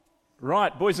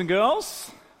Right, boys and girls,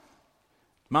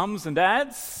 mums and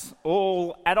dads,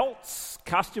 all adults,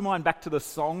 cast your mind back to the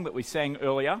song that we sang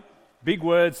earlier. Big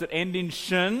words that end in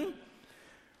shin.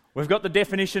 We've got the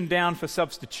definition down for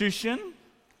substitution.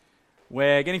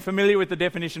 We're getting familiar with the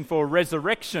definition for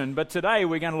resurrection, but today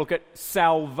we're going to look at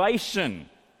salvation.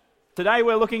 Today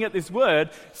we're looking at this word,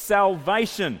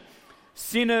 salvation.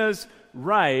 Sinners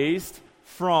raised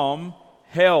from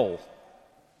hell.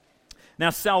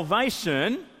 Now,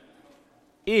 salvation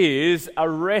is a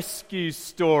rescue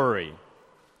story.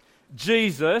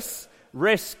 Jesus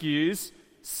rescues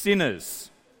sinners.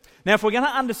 Now, if we're going to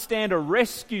understand a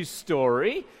rescue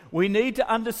story, we need to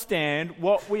understand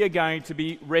what we are going to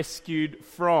be rescued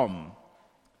from.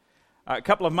 A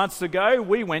couple of months ago,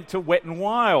 we went to Wet n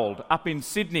Wild up in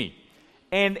Sydney.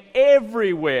 And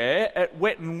everywhere at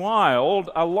Wet n Wild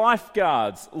are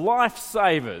lifeguards,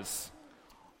 lifesavers.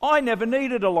 I never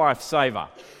needed a lifesaver.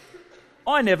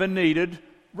 I never needed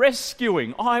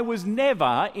rescuing. I was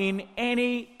never in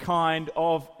any kind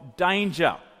of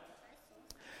danger.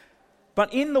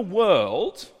 But in the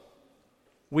world,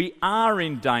 we are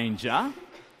in danger.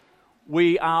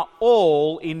 We are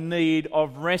all in need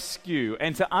of rescue.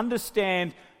 And to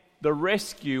understand the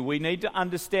rescue, we need to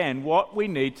understand what we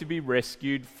need to be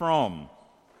rescued from.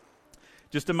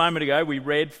 Just a moment ago, we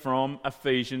read from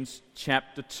Ephesians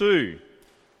chapter 2.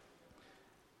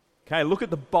 Okay, look at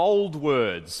the bold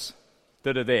words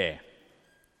that are there.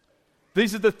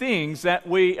 These are the things that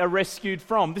we are rescued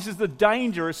from. This is the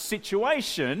dangerous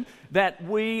situation that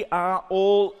we are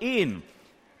all in.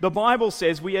 The Bible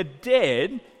says we are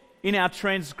dead in our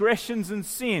transgressions and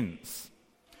sins.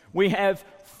 We have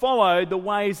followed the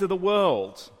ways of the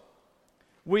world.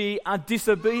 We are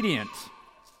disobedient.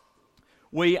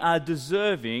 We are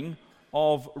deserving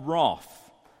of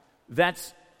wrath.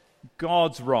 That's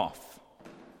God's wrath.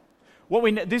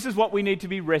 This is what we need to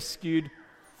be rescued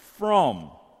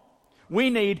from. We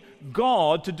need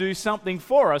God to do something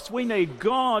for us. We need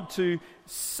God to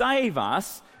save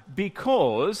us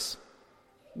because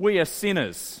we are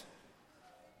sinners.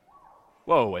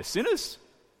 Whoa, we're sinners?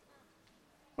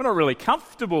 We're not really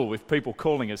comfortable with people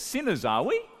calling us sinners, are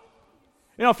we?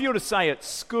 You know, if you were to say at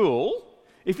school,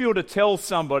 if you were to tell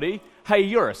somebody, hey,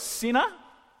 you're a sinner,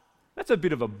 that's a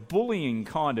bit of a bullying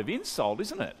kind of insult,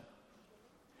 isn't it?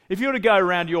 If you were to go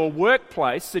around your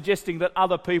workplace suggesting that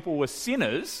other people were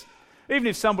sinners, even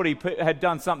if somebody had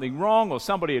done something wrong or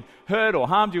somebody had hurt or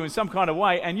harmed you in some kind of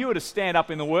way, and you were to stand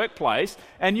up in the workplace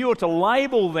and you were to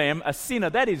label them a sinner,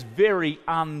 that is very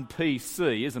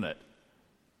un-PC, isn't it?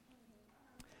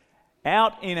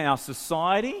 Out in our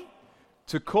society,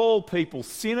 to call people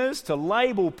sinners, to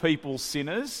label people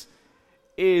sinners,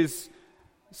 is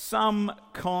some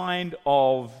kind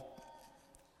of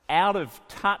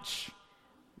out-of-touch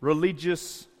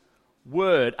religious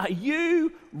word. Are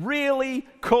you really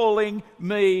calling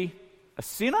me a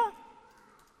sinner?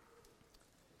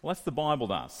 Well, that's the Bible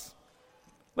does.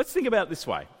 Let's think about it this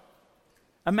way.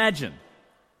 Imagine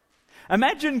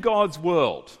God's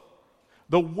world,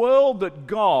 the world that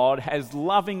God has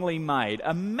lovingly made.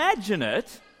 Imagine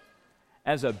it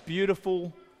as a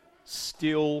beautiful,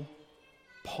 still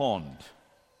pond.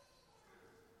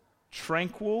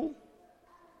 Tranquil,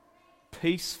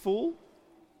 peaceful,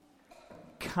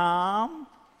 calm,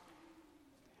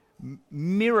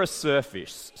 mirror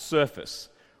surface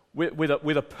with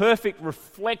a perfect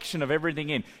reflection of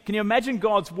everything in. Can you imagine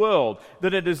God's world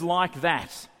that it is like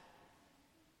that?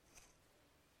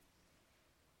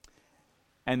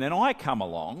 And then I come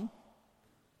along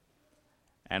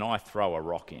and I throw a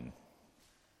rock in.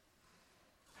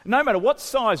 No matter what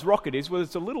size rock it is, whether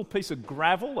it's a little piece of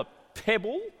gravel, a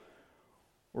pebble,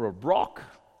 or a rock,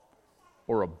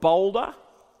 or a boulder,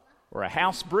 or a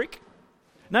house brick,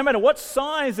 no matter what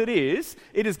size it is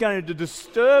going to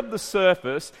disturb the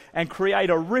surface and create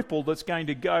a ripple that's going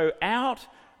to go out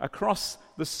across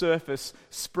the surface,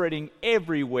 spreading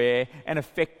everywhere and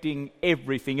affecting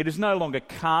everything. It is no longer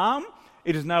calm.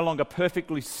 It is no longer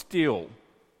perfectly still.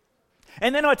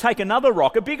 And then I take another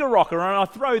rock, a bigger rock, and I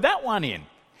throw that one in,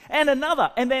 and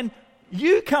another, and then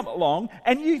you come along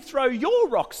and you throw your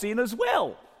rocks in as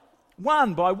well.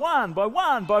 One by one by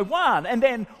one by one, and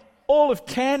then all of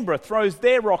Canberra throws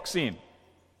their rocks in.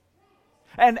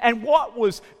 And what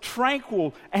was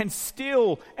tranquil and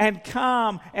still and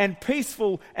calm and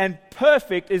peaceful and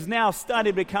perfect is now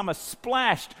starting to become a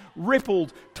splashed,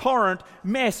 rippled, torrent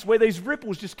mess where these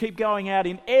ripples just keep going out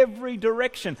in every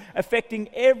direction, affecting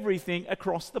everything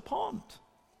across the pond.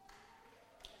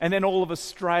 And then all of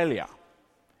Australia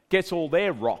gets all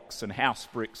their rocks and house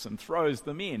bricks and throws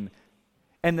them in.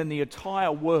 And then the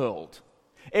entire world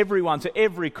everyone to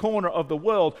every corner of the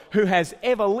world who has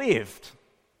ever lived,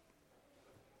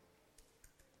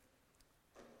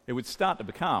 it would start to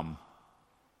become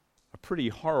a pretty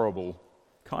horrible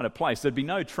kind of place. There'd be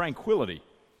no tranquility,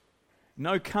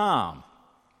 no calm,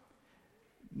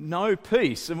 no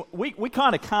peace. And we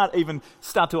kind of can't even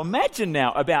start to imagine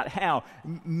now about how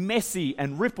messy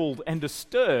and rippled and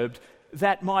disturbed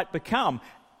that might become.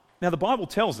 Now, the Bible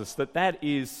tells us that that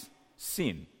is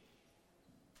sin.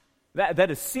 That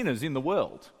is sinners in the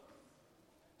world.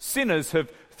 Sinners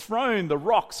have thrown the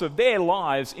rocks of their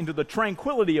lives into the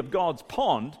tranquility of God's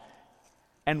pond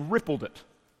and rippled it,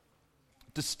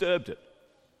 disturbed it,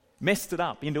 messed it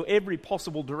up into every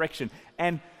possible direction.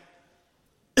 And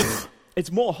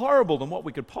it's more horrible than what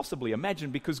we could possibly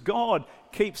imagine, because God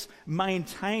keeps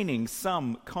maintaining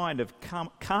some kind of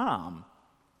calm.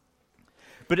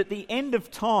 But at the end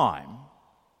of time,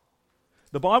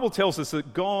 the Bible tells us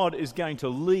that God is going to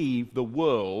leave the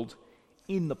world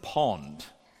in the pond.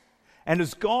 And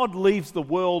as God leaves the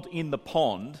world in the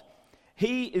pond,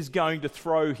 he is going to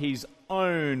throw his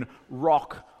own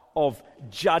rock of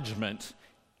judgment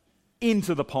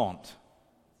into the pond.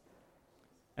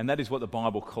 And that is what the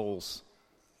Bible calls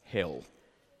hell.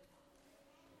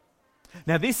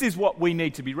 Now, this is what we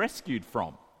need to be rescued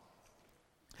from.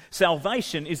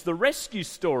 Salvation is the rescue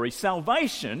story.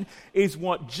 Salvation is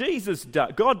what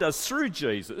God does through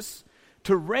Jesus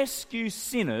to rescue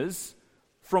sinners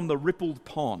from the rippled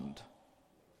pond,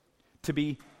 to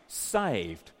be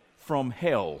saved from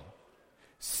hell.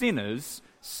 Sinners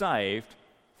saved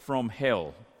from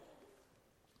hell.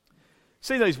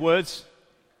 See those words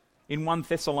in 1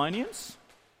 Thessalonians?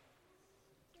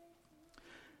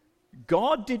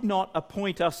 God did not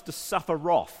appoint us to suffer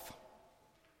wrath,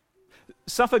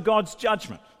 suffer God's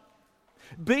judgment.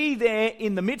 Be there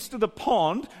in the midst of the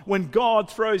pond when God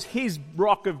throws his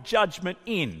rock of judgment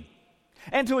in,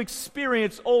 and to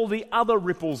experience all the other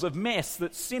ripples of mess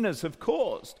that sinners have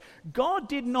caused. God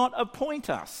did not appoint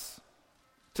us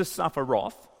to suffer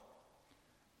wrath,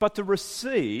 but to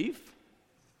receive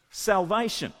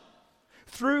salvation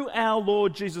through our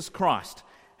Lord Jesus Christ.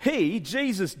 He,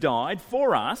 Jesus, died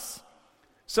for us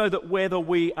so that whether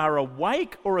we are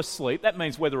awake or asleep, that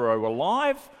means whether we're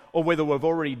alive or whether we've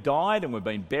already died and we've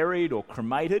been buried or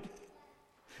cremated,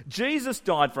 Jesus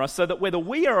died for us so that whether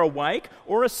we are awake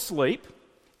or asleep,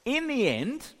 in the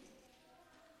end,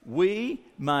 we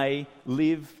may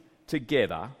live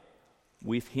together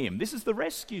with him. This is the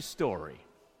rescue story.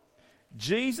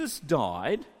 Jesus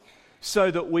died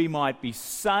so that we might be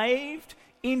saved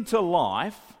into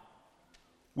life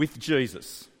with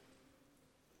Jesus.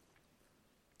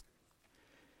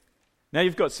 Now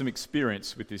you've got some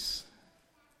experience with this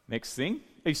next thing,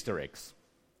 Easter eggs.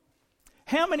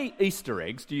 How many Easter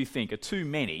eggs do you think are too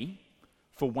many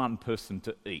for one person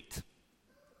to eat?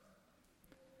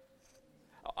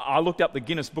 I looked up the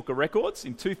Guinness Book of Records.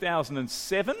 In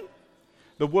 2007,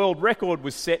 the world record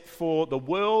was set for the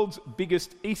world's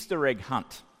biggest Easter egg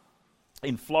hunt.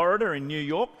 In Florida, in New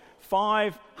York,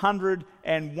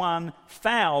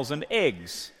 501,000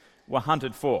 eggs were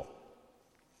hunted for.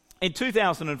 In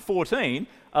 2014,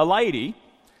 a lady,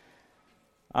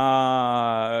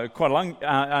 a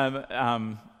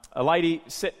lady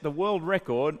set the world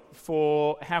record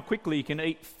for how quickly you can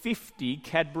eat 50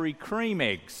 Cadbury cream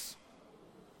eggs.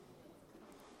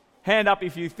 Hand up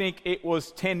if you think it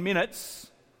was 10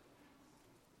 minutes.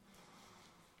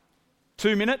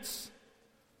 2 minutes?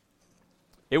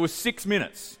 It was 6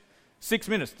 minutes. 6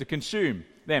 minutes to consume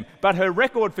them. But her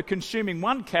record for consuming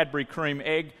one Cadbury cream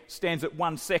egg stands at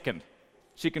 1 second.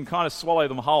 She can kind of swallow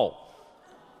them whole.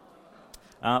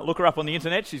 Look her up on the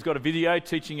internet. She's got a video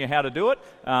teaching you how to do it.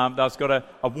 That's got a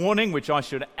warning, which I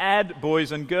should add,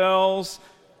 boys and girls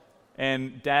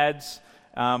and dads,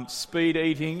 speed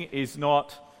eating is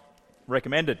not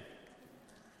recommended.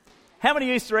 How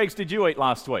many Easter eggs did you eat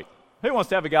last week? Who wants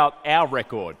to have a go at our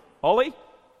record? Ollie?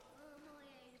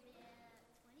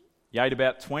 You ate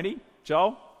about 20.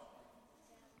 Joel?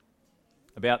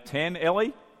 About 10.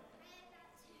 Ellie?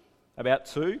 About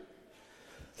 2.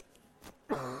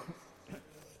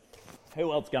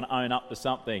 Who else is going to own up to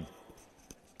something?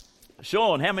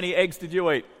 Sean, how many eggs did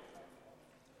you eat?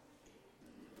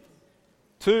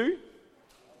 2?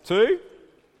 2?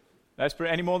 That's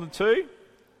any more than 2?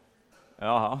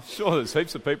 Oh, sure, there's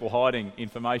heaps of people hiding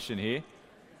information here.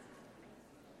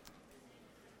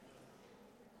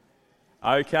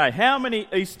 Okay, how many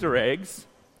Easter eggs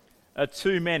are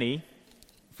too many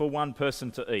for one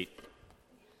person to eat?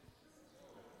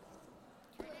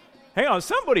 Hang on,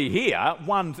 somebody here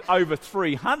won over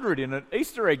 300 in an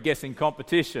Easter egg guessing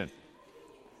competition.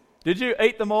 Did you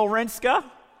eat them all, Renska?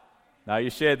 No, you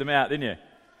shared them out, didn't you?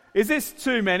 Is this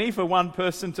too many for one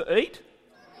person to eat?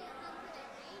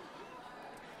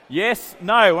 Yes?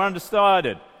 No? We're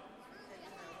undecided.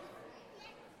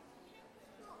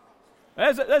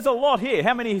 There's a lot here.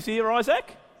 How many is here,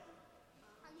 Isaac?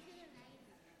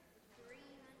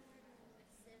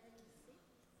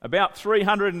 About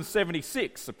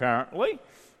 376, apparently.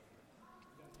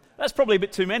 That's probably a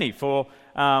bit too many for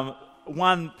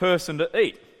one person to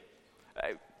eat.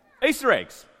 Easter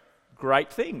eggs,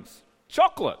 great things.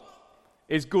 Chocolate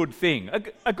is good thing.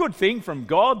 A good thing from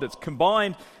God that's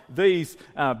combined these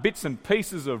bits and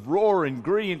pieces of raw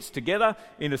ingredients together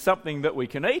into something that we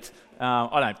can eat.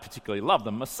 I don't particularly love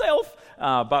them myself,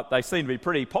 but they seem to be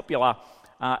pretty popular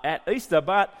at Easter.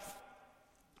 But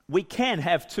we can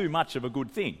have too much of a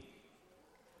good thing.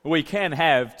 We can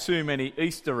have too many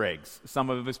Easter eggs. Some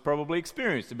of us probably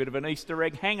experienced a bit of an Easter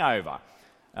egg hangover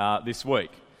this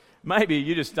week. Maybe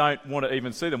you just don't want to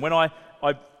even see them. When I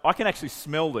can actually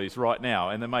smell these right now,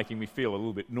 and they're making me feel a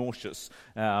little bit nauseous.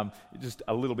 Just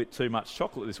a little bit too much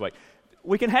chocolate this week.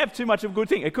 We can have too much of a good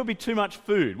thing. It could be too much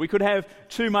food. We could have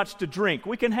too much to drink.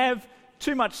 We can have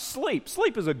too much sleep.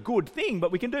 Sleep is a good thing,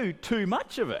 but we can do too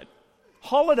much of it.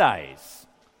 Holidays,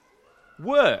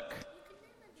 work,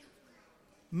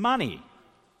 money.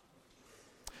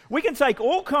 We can take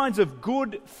all kinds of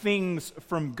good things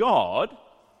from God,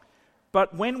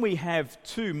 but when we have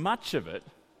too much of it,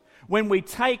 when we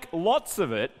take lots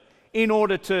of it in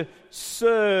order to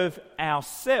serve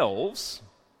ourselves,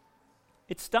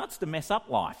 it starts to mess up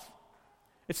life.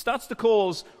 It starts to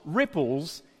cause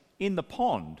ripples in the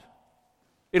pond.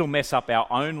 It'll mess up our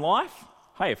own life.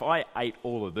 Hey, if I ate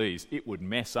all of these, it would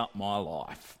mess up my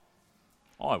life.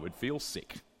 I would feel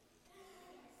sick.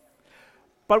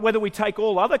 But whether we take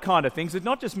all other kind of things, it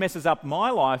not just messes up my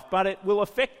life, but it will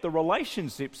affect the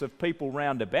relationships of people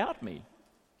round about me.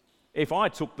 If I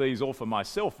took these all for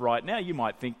myself right now, you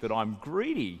might think that I'm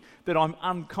greedy, that I'm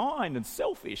unkind and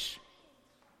selfish.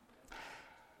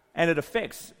 And it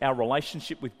affects our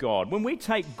relationship with God. When we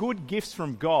take good gifts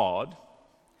from God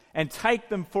and take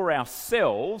them for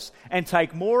ourselves and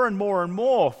take more and more and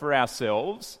more for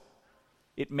ourselves,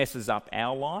 it messes up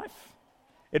our life.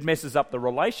 It messes up the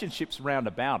relationships round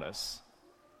about us,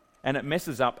 and it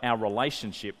messes up our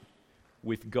relationship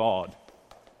with God.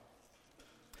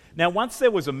 Now, once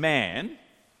there was a man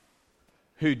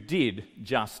who did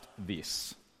just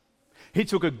this. He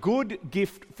took a good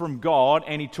gift from God,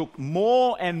 and he took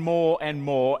more and more and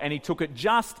more, and he took it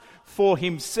just for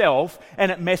himself,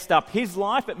 and it messed up his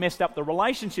life, it messed up the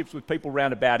relationships with people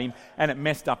round about him, and it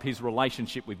messed up his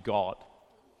relationship with God.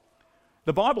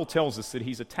 The Bible tells us that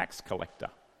he's a tax collector.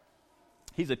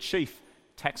 He's a chief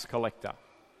tax collector.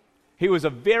 He was a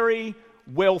very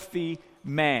wealthy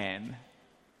man.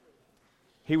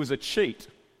 He was a cheat.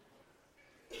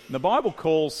 And the Bible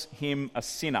calls him a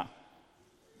sinner.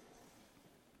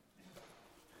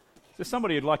 Is there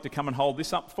somebody who'd like to come and hold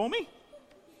this up for me?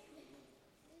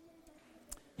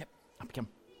 Yep, up you come.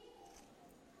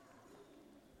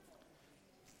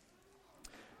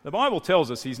 The Bible tells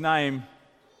us his name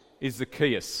is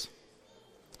Zacchaeus.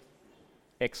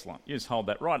 Excellent. You just hold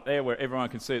that right there where everyone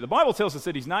can see it. The Bible tells us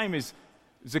that his name is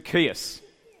Zacchaeus,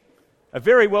 a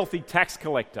very wealthy tax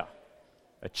collector,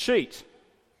 a cheat,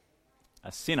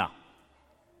 a sinner.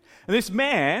 And this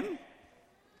man,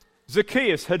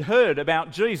 Zacchaeus, had heard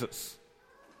about Jesus.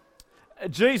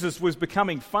 Jesus was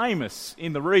becoming famous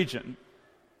in the region.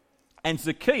 And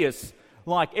Zacchaeus,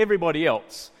 like everybody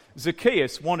else,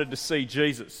 Zacchaeus wanted to see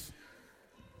Jesus.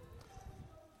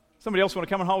 Somebody else want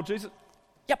to come and hold Jesus?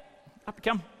 Yep, up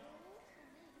you come.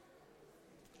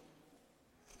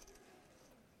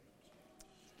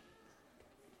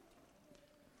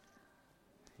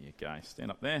 Here you go,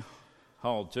 stand up there.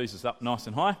 Hold Jesus up nice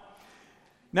and high.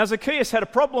 Now Zacchaeus had a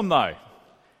problem though.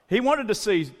 He wanted to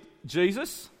see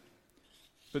Jesus,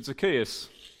 but Zacchaeus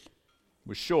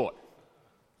was short.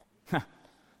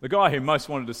 The guy who most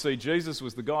wanted to see Jesus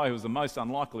was the guy who was the most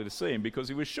unlikely to see him because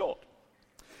he was short.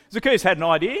 Zacchaeus had an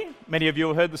idea. Many of you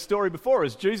have heard the story before.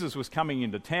 As Jesus was coming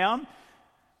into town,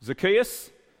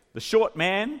 Zacchaeus, the short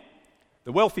man,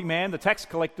 the wealthy man, the tax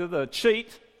collector, the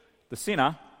cheat, the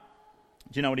sinner,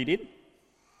 do you know what he did?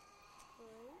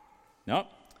 No?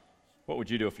 What would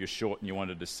you do if you're short and you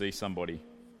wanted to see somebody?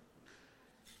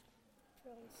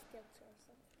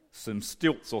 Some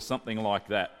stilts or something like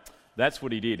that. That's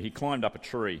what he did. He climbed up a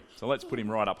tree. So let's put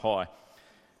him right up high.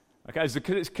 Okay,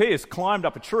 Zacchaeus climbed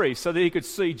up a tree so that he could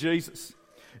see Jesus.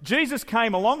 Jesus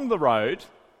came along the road,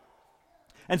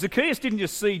 and Zacchaeus didn't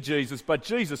just see Jesus, but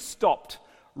Jesus stopped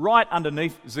right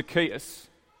underneath Zacchaeus.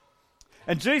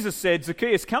 And Jesus said,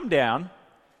 "Zacchaeus, come down,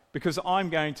 because I'm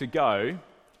going to go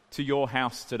to your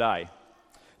house today."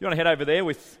 You want to head over there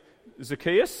with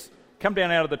Zacchaeus? Come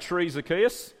down out of the tree,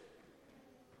 Zacchaeus.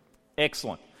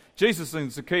 Excellent. Jesus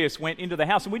and Zacchaeus went into the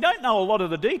house, and we don't know a lot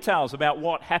of the details about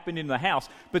what happened in the house,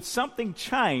 but something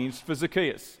changed for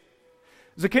Zacchaeus.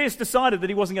 Zacchaeus decided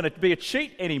that he wasn't going to be a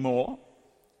cheat anymore.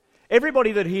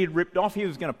 Everybody that he had ripped off, he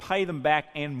was going to pay them back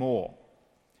and more.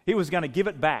 He was going to give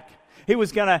it back. He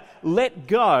was going to let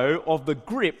go of the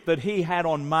grip that he had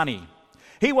on money.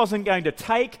 He wasn't going to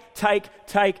take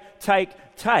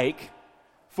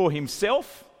for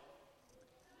himself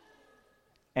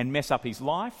and mess up his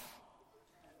life,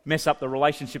 mess up the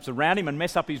relationships around him, and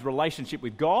mess up his relationship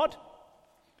with God,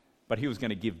 but he was going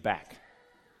to give back.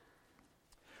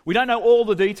 We don't know all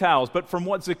the details, but from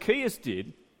what Zacchaeus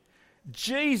did,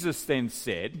 Jesus then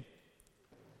said,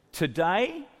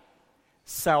 "Today,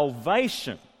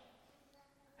 salvation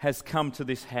has come to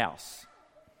this house."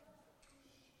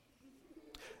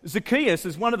 Zacchaeus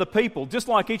is one of the people, just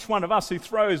like each one of us, who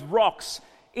throws rocks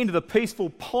into the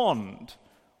peaceful pond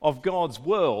of God's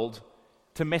world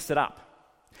to mess it up.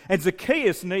 And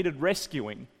Zacchaeus needed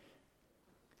rescuing.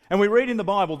 And we read in the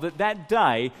Bible that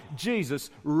day,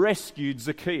 Jesus rescued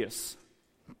Zacchaeus.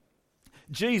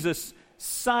 Jesus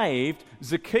saved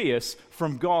Zacchaeus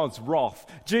from God's wrath.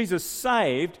 Jesus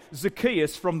saved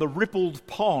Zacchaeus from the rippled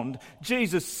pond.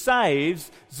 Jesus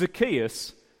saves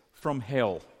Zacchaeus from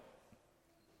hell.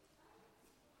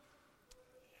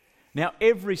 Now,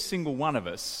 every single one of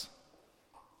us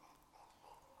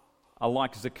are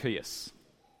like Zacchaeus.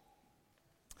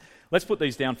 Let's put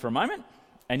these down for a moment,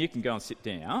 and you can go and sit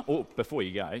down. Or before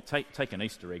you go, take an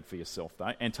Easter egg for yourself,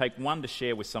 though, and take one to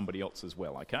share with somebody else as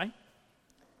well, okay?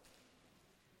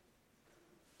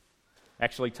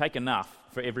 Actually, take enough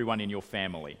for everyone in your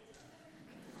family.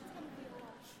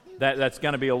 That's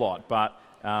going to be a lot, but,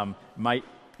 mate,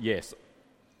 yes.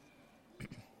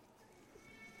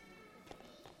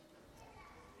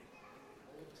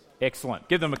 Excellent.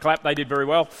 Give them a clap. They did very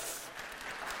well.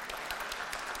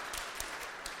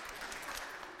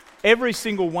 Every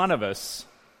single one of us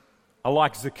are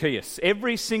like Zacchaeus.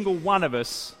 Every single one of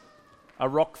us are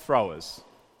rock throwers.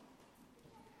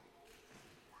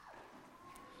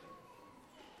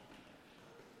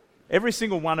 Every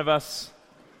single one of us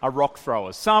are rock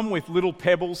throwers. Some with little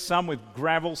pebbles, some with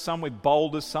gravel, some with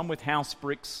boulders, some with house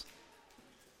bricks.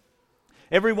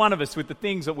 Every one of us with the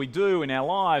things that we do in our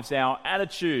lives, our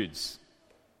attitudes.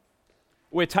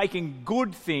 We're taking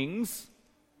good things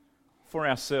for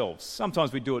ourselves.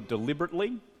 Sometimes we do it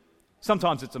deliberately.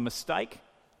 Sometimes it's a mistake.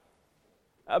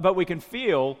 But we can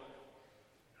feel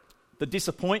the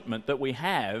disappointment that we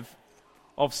have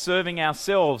of serving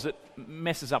ourselves. It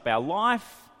messes up our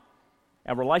life,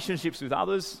 our relationships with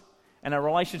others, and our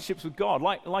relationships with God.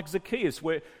 Like Zacchaeus,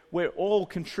 we're all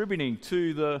contributing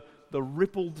to the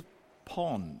rippled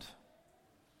pond.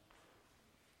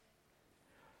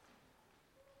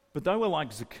 But though we're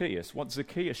like Zacchaeus, what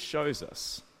Zacchaeus shows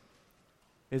us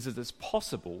is that it's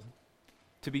possible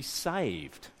to be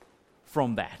saved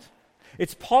from that.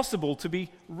 It's possible to be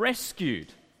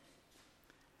rescued.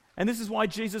 And this is why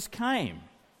Jesus came.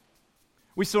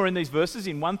 We saw in these verses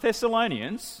in 1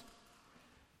 Thessalonians,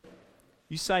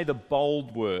 you say the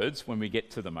bold words when we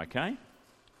get to them, okay?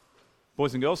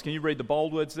 Boys and girls, can you read the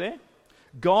bold words there?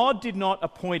 God did not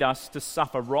appoint us to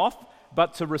suffer wrath,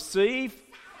 but to receive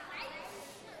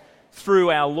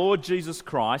through our Lord Jesus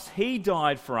Christ. He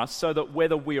died for us so that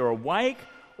whether we are awake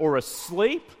or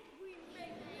asleep,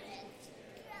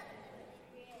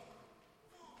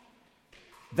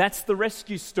 that's the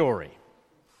rescue story.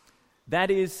 That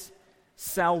is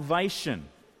salvation.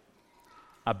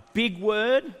 A big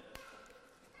word,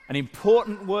 an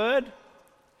important word,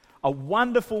 a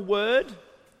wonderful word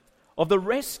of the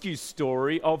rescue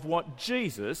story of what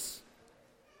Jesus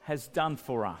has done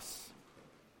for us.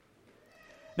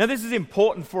 Now, this is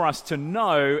important for us to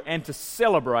know and to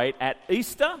celebrate at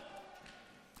Easter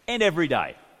and every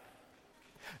day.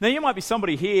 Now, you might be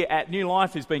somebody here at New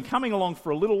Life who's been coming along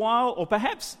for a little while, or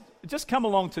perhaps just come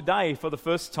along today for the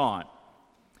first time.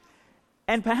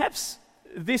 And perhaps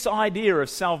this idea of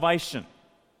salvation,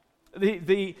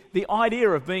 the idea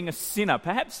of being a sinner,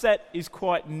 perhaps that is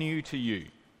quite new to you.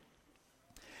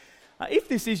 If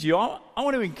this is you, I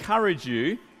want to encourage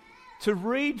you to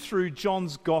read through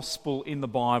John's Gospel in the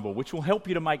Bible, which will help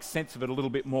you to make sense of it a little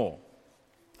bit more.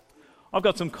 I've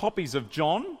got some copies of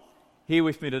John here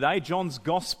with me today, John's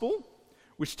Gospel,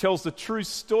 which tells the true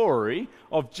story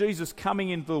of Jesus coming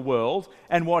into the world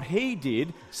and what he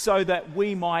did so that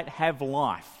we might have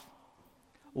life.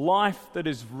 Life that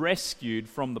is rescued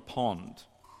from the pond.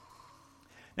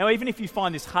 Now, even if you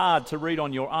find this hard to read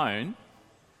on your own,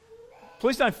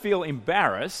 please don't feel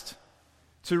embarrassed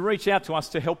to reach out to us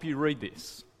to help you read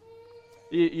this.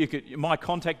 My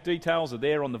contact details are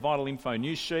there on the Vital Info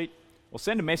news sheet, or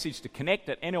send a message to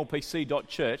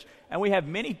connect@nlpc.church, and we have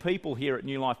many people here at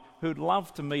New Life who'd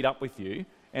love to meet up with you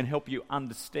and help you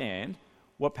understand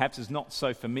what perhaps is not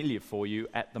so familiar for you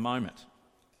at the moment.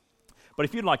 But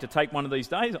if you'd like to take one of these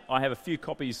days, I have a few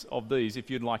copies of these if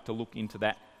you'd like to look into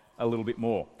that a little bit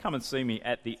more. Come and see me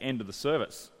at the end of the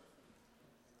service.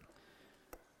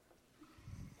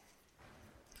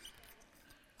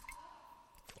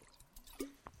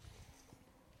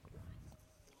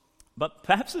 But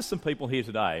perhaps there's some people here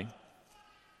today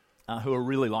who are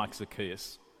really like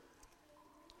Zacchaeus.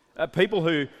 People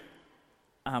who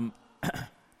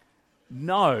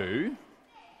know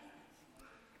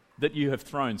that you have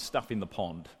thrown stuff in the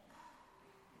pond.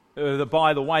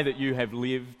 By the way that you have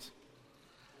lived,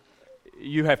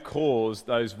 you have caused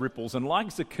those ripples. And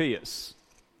like Zacchaeus,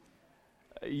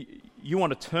 you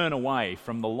want to turn away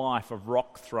from the life of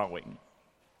rock throwing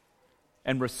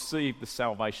and receive the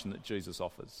salvation that Jesus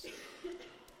offers.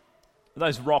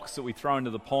 Those rocks that we throw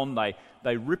into the pond,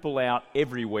 they ripple out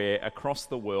everywhere across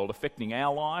the world, affecting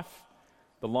our life,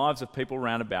 the lives of people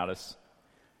around about us,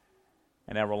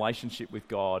 and our relationship with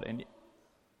God. And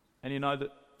you know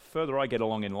that further I get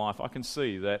along in life, I can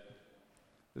see that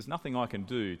there's nothing I can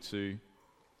do to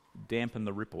dampen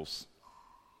the ripples.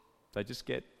 They just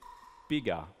get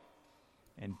bigger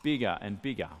and bigger and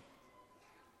bigger.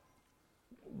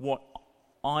 What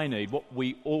I need, what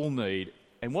we all need,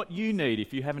 and what you need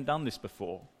if you haven't done this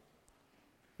before,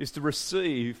 is to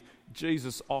receive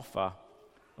Jesus' offer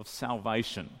of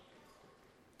salvation,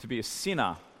 to be a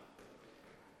sinner,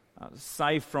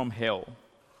 saved from hell.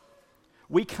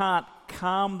 We can't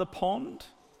calm the pond,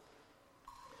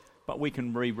 but we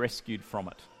can be rescued from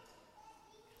it.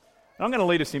 And I'm going to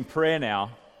lead us in prayer now.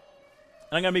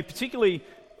 And I'm going to be particularly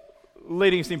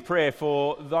leading us in prayer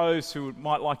for those who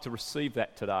might like to receive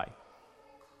that today.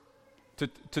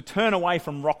 To turn away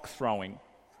from rock throwing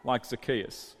like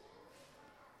Zacchaeus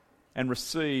and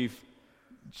receive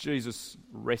Jesus'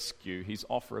 rescue, his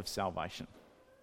offer of salvation.